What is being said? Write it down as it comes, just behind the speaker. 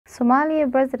Somalia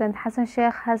President Hassan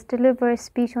Sheikh has delivered a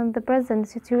speech on the present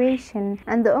situation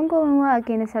and the ongoing war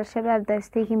against Alshabab that is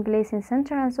taking place in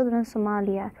central and southern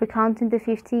Somalia, recounting the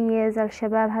 15 years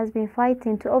Alshabab has been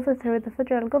fighting to overthrow the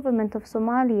federal government of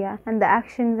Somalia and the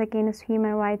actions against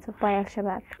human rights by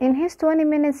Alshabab. In his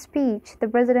 20-minute speech, the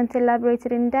president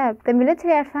elaborated in depth the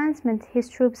military advancement his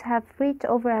troops have reached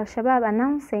over Alshabab,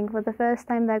 announcing for the first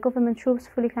time that government troops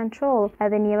fully control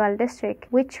the Newal district,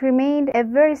 which remained a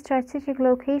very strategic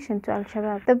location to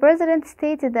Al-Shabaab. The president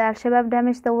stated that Al-Shabaab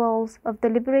damaged the walls of the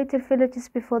liberated villages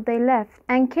before they left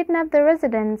and kidnapped the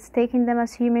residents, taking them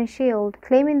as human shield,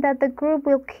 claiming that the group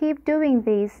will keep doing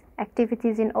these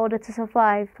activities in order to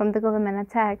survive from the government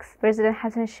attacks. President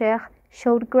Hassan Sheikh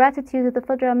showed gratitude to the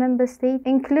federal member states,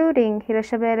 including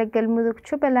Hirshabelle, Galmudug,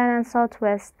 Jubaland and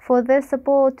Southwest, for their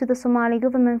support to the Somali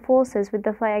government forces with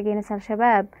the fight against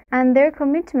Al-Shabaab and their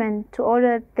commitment to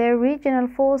order their regional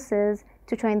forces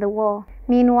to join the war.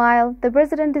 Meanwhile, the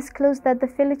president disclosed that the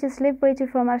villages liberated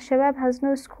from Al-Shabaab has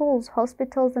no schools,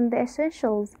 hospitals and the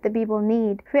essentials the people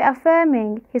need,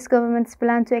 reaffirming his government's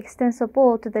plan to extend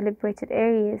support to the liberated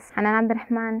areas. Hanan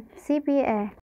Abdurrahman, CBA.